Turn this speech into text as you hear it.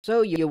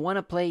So you want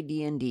to play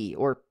D&D,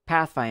 or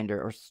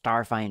Pathfinder, or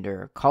Starfinder,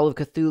 or Call of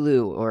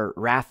Cthulhu, or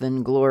Wrath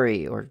and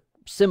Glory, or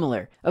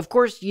similar. Of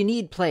course, you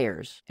need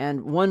players,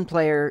 and one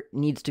player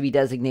needs to be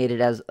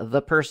designated as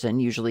the person,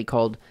 usually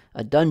called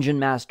a dungeon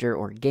master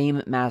or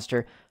game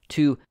master,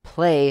 to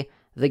play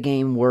the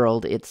game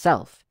world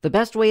itself. The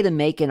best way to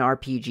make an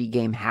RPG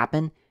game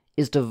happen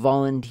is to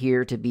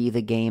volunteer to be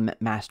the game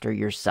master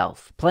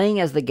yourself. Playing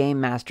as the game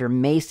master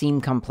may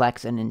seem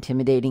complex and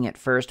intimidating at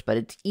first, but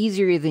it's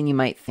easier than you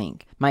might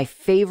think. My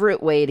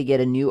favorite way to get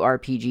a new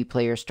RPG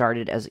player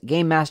started as a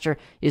game master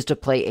is to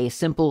play a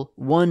simple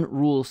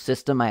one-rule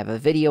system. I have a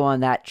video on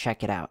that,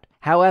 check it out.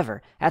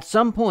 However, at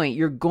some point,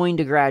 you're going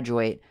to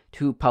graduate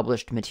to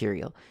published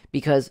material,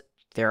 because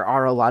there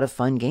are a lot of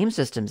fun game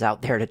systems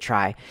out there to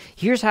try.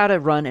 Here's how to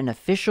run an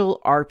official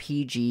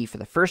RPG for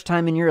the first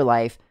time in your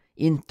life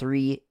in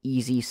 3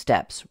 easy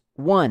steps.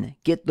 1.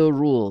 Get the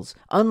rules.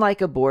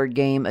 Unlike a board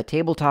game, a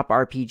tabletop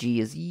RPG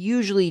is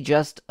usually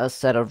just a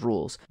set of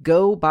rules.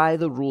 Go buy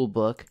the rule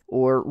book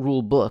or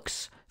rule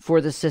books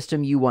for the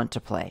system you want to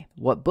play.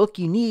 What book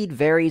you need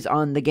varies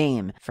on the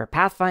game. For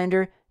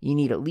Pathfinder, you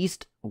need at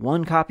least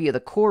 1 copy of the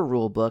core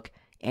rule book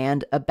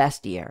and a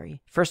bestiary.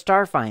 For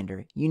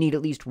Starfinder, you need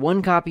at least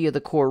 1 copy of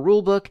the core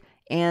rule book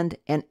and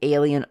an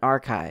alien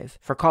archive.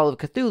 For Call of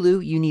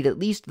Cthulhu, you need at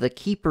least the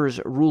Keeper's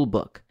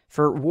rulebook.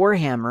 For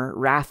Warhammer,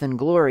 Wrath and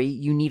Glory,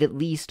 you need at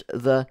least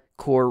the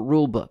core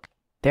rulebook.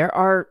 There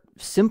are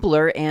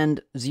simpler and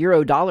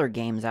 $0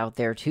 games out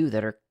there too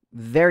that are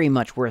very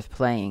much worth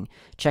playing.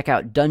 Check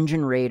out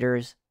Dungeon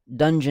Raiders,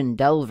 Dungeon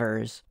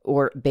Delvers,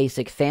 or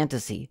Basic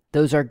Fantasy.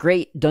 Those are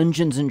great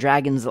Dungeons and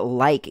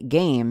Dragons-like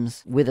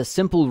games with a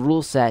simple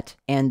rule set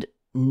and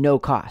no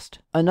cost.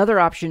 Another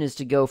option is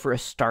to go for a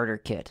starter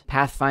kit.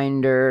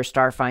 Pathfinder,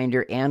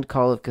 Starfinder, and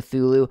Call of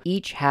Cthulhu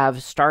each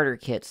have starter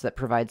kits that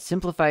provide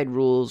simplified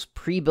rules,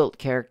 pre-built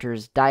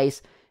characters,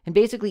 dice, and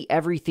basically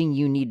everything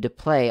you need to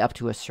play up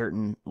to a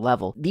certain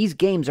level. These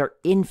games are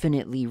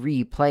infinitely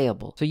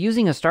replayable, so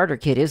using a starter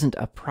kit isn't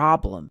a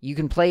problem. You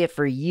can play it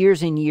for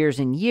years and years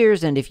and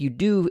years, and if you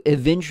do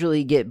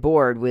eventually get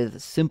bored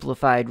with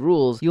simplified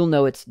rules, you'll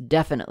know it's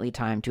definitely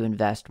time to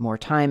invest more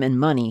time and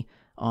money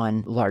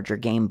on larger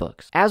game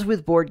books. As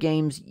with board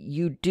games,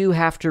 you do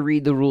have to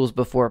read the rules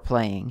before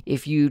playing.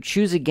 If you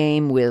choose a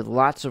game with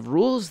lots of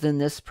rules, then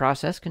this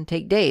process can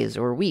take days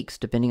or weeks,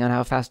 depending on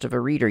how fast of a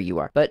reader you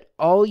are. But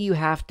all you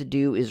have to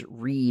do is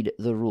read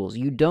the rules.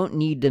 You don't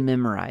need to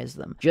memorize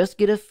them. Just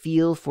get a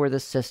feel for the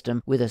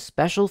system with a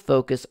special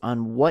focus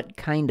on what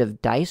kind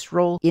of dice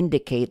roll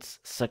indicates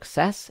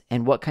success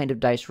and what kind of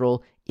dice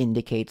roll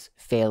indicates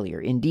failure.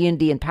 In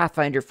D&D and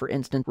Pathfinder, for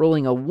instance,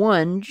 rolling a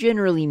 1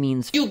 generally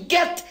means you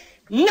get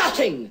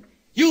nothing!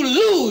 You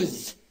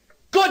lose!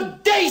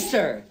 Good day,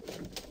 sir!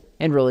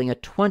 And rolling a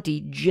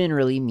 20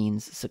 generally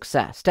means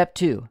success. Step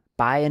 2.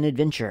 Buy an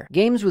adventure.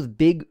 Games with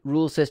big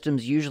rule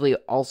systems usually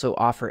also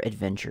offer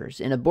adventures.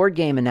 In a board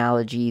game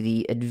analogy,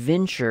 the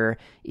adventure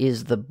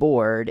is the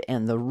board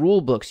and the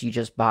rule books you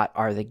just bought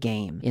are the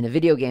game. In a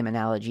video game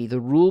analogy, the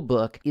rule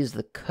book is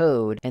the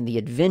code and the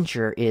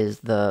adventure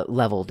is the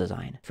level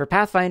design. For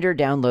Pathfinder,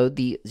 download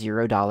the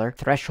 $0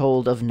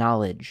 Threshold of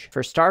Knowledge.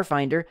 For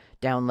Starfinder,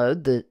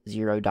 download the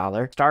 $0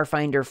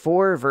 Starfinder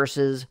 4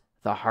 versus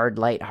the Hard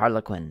Light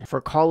Harlequin.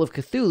 For Call of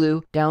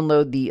Cthulhu,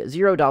 download the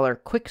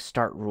 $0 Quick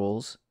Start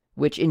Rules,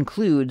 which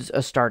includes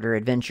a starter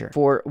adventure.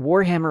 For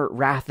Warhammer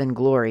Wrath and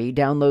Glory,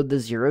 download the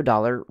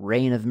 $0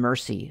 Reign of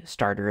Mercy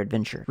starter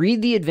adventure.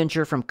 Read the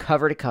adventure from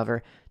cover to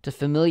cover to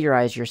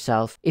familiarize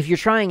yourself. If you're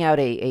trying out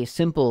a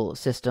simple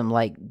system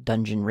like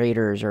Dungeon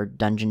Raiders or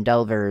Dungeon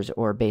Delvers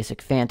or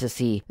Basic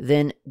Fantasy,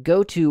 then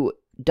go to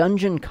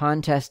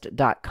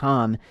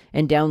dungeoncontest.com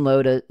and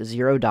download a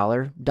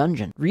 $0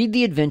 dungeon. Read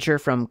the adventure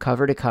from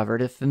cover to cover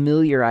to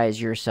familiarize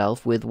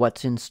yourself with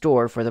what's in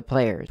store for the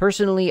players.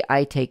 Personally,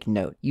 I take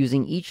note,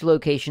 using each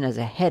location as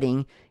a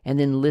heading and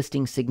then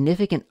listing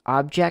significant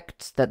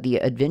objects that the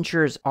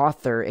adventure's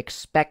author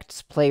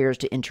expects players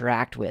to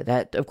interact with.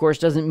 That, of course,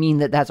 doesn't mean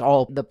that that's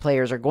all the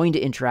players are going to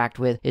interact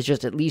with. It's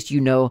just at least you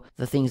know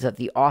the things that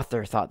the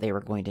author thought they were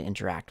going to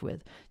interact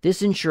with.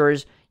 This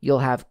ensures you'll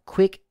have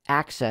quick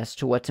access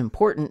to what's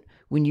important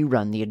when you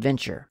run the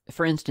adventure.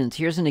 For instance,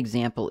 here's an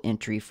example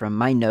entry from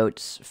my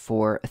notes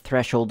for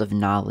Threshold of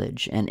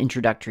Knowledge, an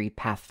introductory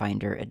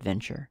Pathfinder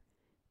adventure.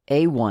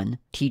 A1,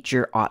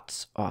 Teacher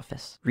Ott's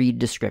office. Read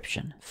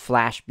description.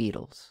 Flash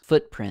beetles.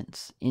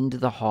 Footprints into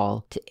the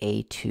hall to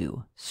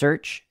A2.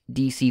 Search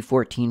DC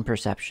 14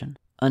 perception.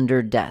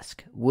 Under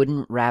desk,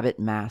 wooden rabbit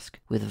mask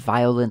with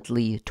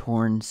violently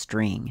torn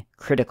string.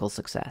 Critical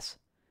success.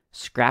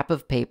 Scrap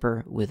of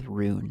paper with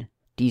rune.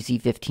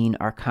 DC 15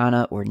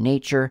 Arcana or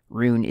Nature.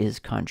 Rune is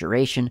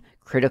Conjuration.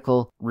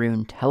 Critical.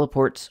 Rune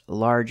teleports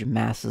large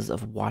masses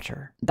of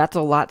water. That's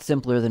a lot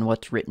simpler than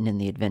what's written in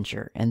the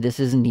adventure, and this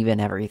isn't even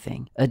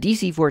everything. A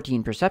DC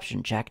 14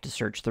 Perception check to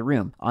search the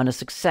room. On a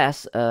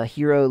success, a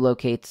hero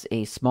locates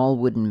a small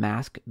wooden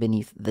mask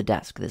beneath the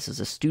desk. This is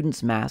a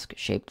student's mask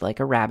shaped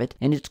like a rabbit,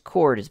 and its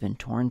cord has been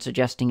torn,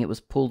 suggesting it was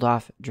pulled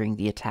off during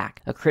the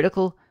attack. A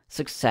critical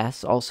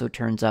success also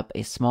turns up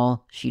a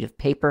small sheet of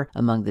paper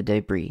among the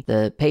debris.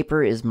 The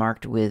paper is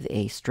marked with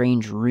a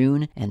strange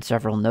rune and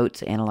several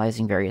notes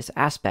analyzing various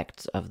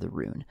aspects of the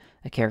rune.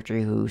 A character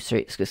who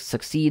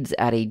succeeds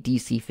at a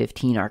DC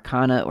 15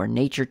 Arcana or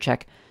Nature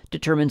check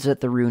determines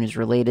that the rune is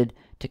related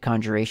to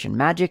conjuration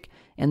magic,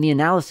 and the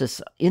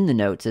analysis in the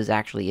notes is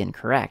actually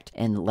incorrect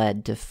and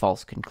led to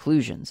false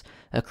conclusions.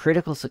 A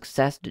critical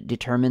success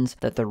determines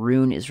that the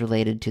rune is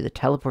related to the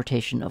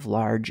teleportation of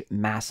large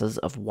masses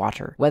of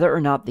water. Whether or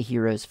not the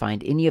heroes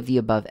find any of the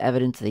above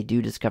evidence, they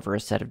do discover a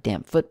set of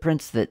damp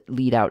footprints that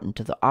lead out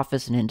into the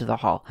office and into the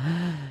hall.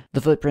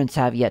 The footprints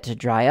have yet to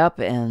dry up,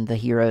 and the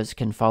heroes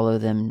can follow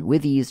them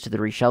with ease to the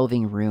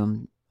reshelving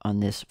room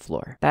on this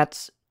floor.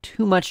 That's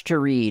too much to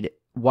read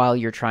while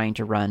you're trying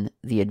to run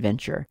the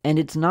adventure. And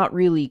it's not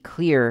really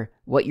clear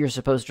what you're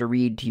supposed to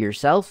read to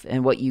yourself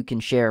and what you can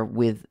share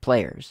with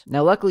players.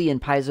 Now, luckily in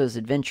Paizo's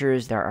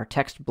adventures, there are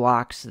text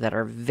blocks that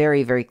are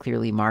very, very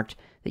clearly marked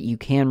that you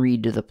can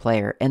read to the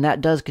player, and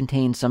that does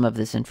contain some of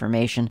this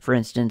information. For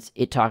instance,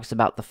 it talks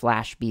about the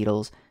flash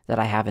beetles that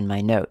I have in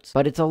my notes.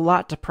 But it's a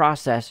lot to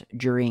process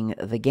during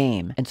the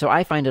game, and so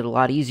I find it a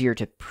lot easier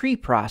to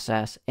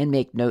pre-process and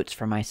make notes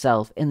for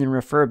myself and then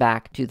refer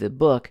back to the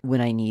book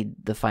when I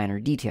need the finer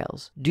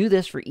details. Do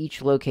this for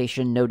each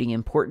location, noting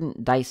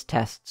important dice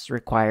tests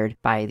required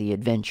by the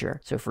adventure.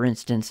 So for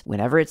instance,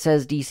 whenever it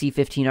says DC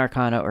 15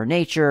 Arcana or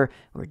Nature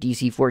or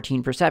DC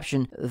 14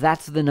 Perception,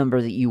 that's the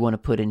number that you want to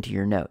put into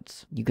your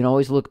notes. You can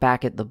always look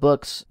back at the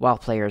books while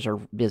players are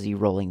busy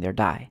rolling their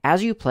die.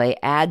 As you play,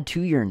 add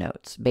to your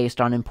notes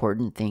based on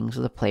important things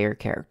the player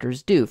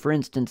characters do. For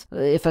instance,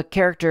 if a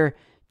character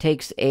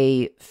takes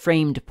a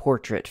framed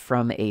portrait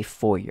from a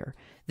foyer,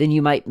 then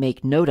you might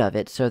make note of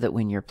it so that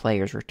when your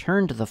players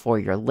return to the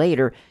foyer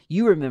later,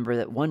 you remember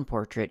that one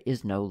portrait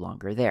is no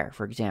longer there.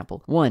 For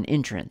example, 1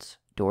 entrance,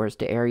 doors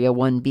to area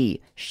 1B,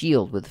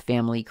 shield with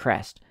family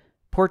crest,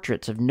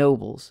 portraits of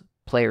nobles,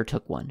 player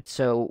took one.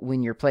 So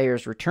when your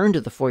players return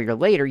to the foyer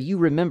later, you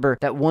remember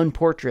that one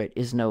portrait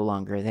is no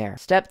longer there.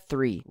 Step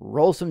 3,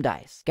 roll some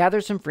dice.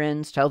 Gather some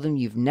friends, tell them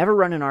you've never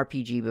run an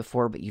RPG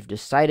before, but you've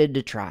decided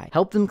to try.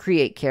 Help them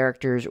create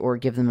characters or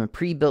give them a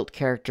pre-built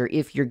character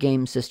if your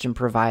game system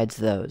provides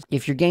those.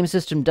 If your game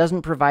system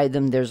doesn't provide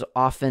them, there's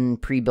often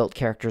pre-built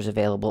characters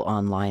available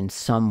online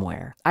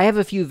somewhere. I have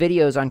a few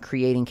videos on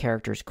creating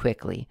characters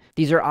quickly.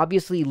 These are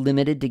obviously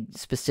limited to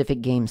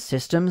specific game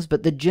systems,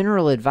 but the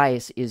general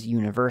advice is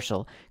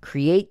universal.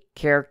 Create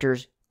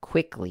characters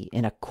quickly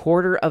in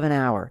 1/4 of an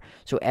hour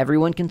so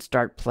everyone can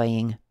start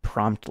playing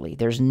promptly.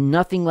 There's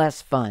nothing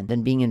less fun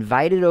than being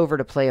invited over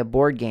to play a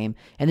board game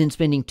and then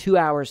spending 2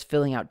 hours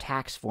filling out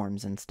tax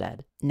forms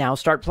instead. Now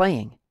start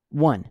playing.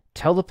 1.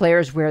 Tell the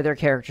players where their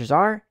characters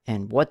are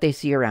and what they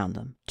see around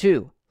them.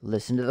 2.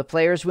 Listen to the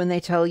players when they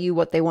tell you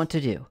what they want to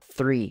do.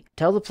 3.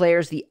 Tell the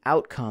players the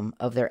outcome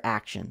of their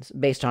actions,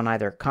 based on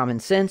either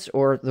common sense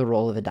or the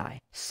roll of a die.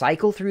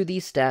 Cycle through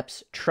these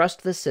steps,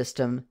 trust the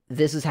system,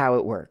 this is how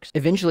it works.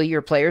 Eventually,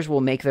 your players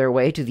will make their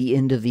way to the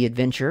end of the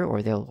adventure,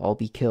 or they'll all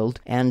be killed,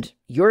 and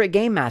you're a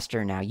game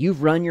master now.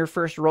 You've run your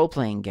first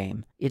role-playing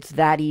game. It's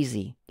that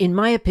easy. In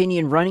my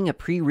opinion, running a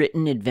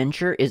pre-written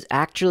adventure is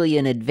actually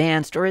an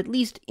advanced or at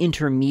least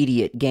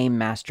intermediate game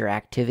master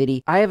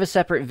activity. I have a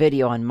separate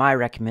video on my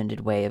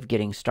recommended way of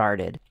getting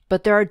started.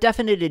 But there are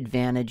definite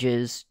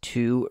advantages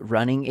to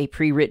running a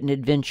pre-written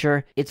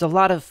adventure. It's a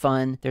lot of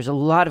fun. There's a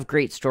lot of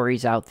great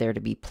stories out there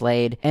to be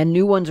played, and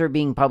new ones are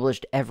being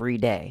published every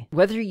day.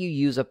 Whether you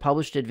use a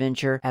published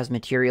adventure as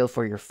material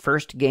for your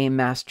first game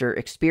master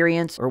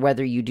experience, or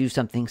whether you do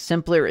something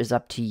simpler is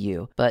up to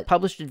you. But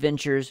published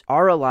adventures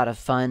are a lot of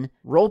fun.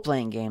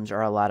 Role-playing games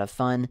are a lot of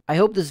fun. I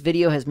hope this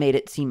video has made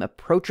it seem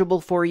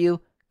approachable for you.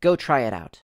 Go try it out.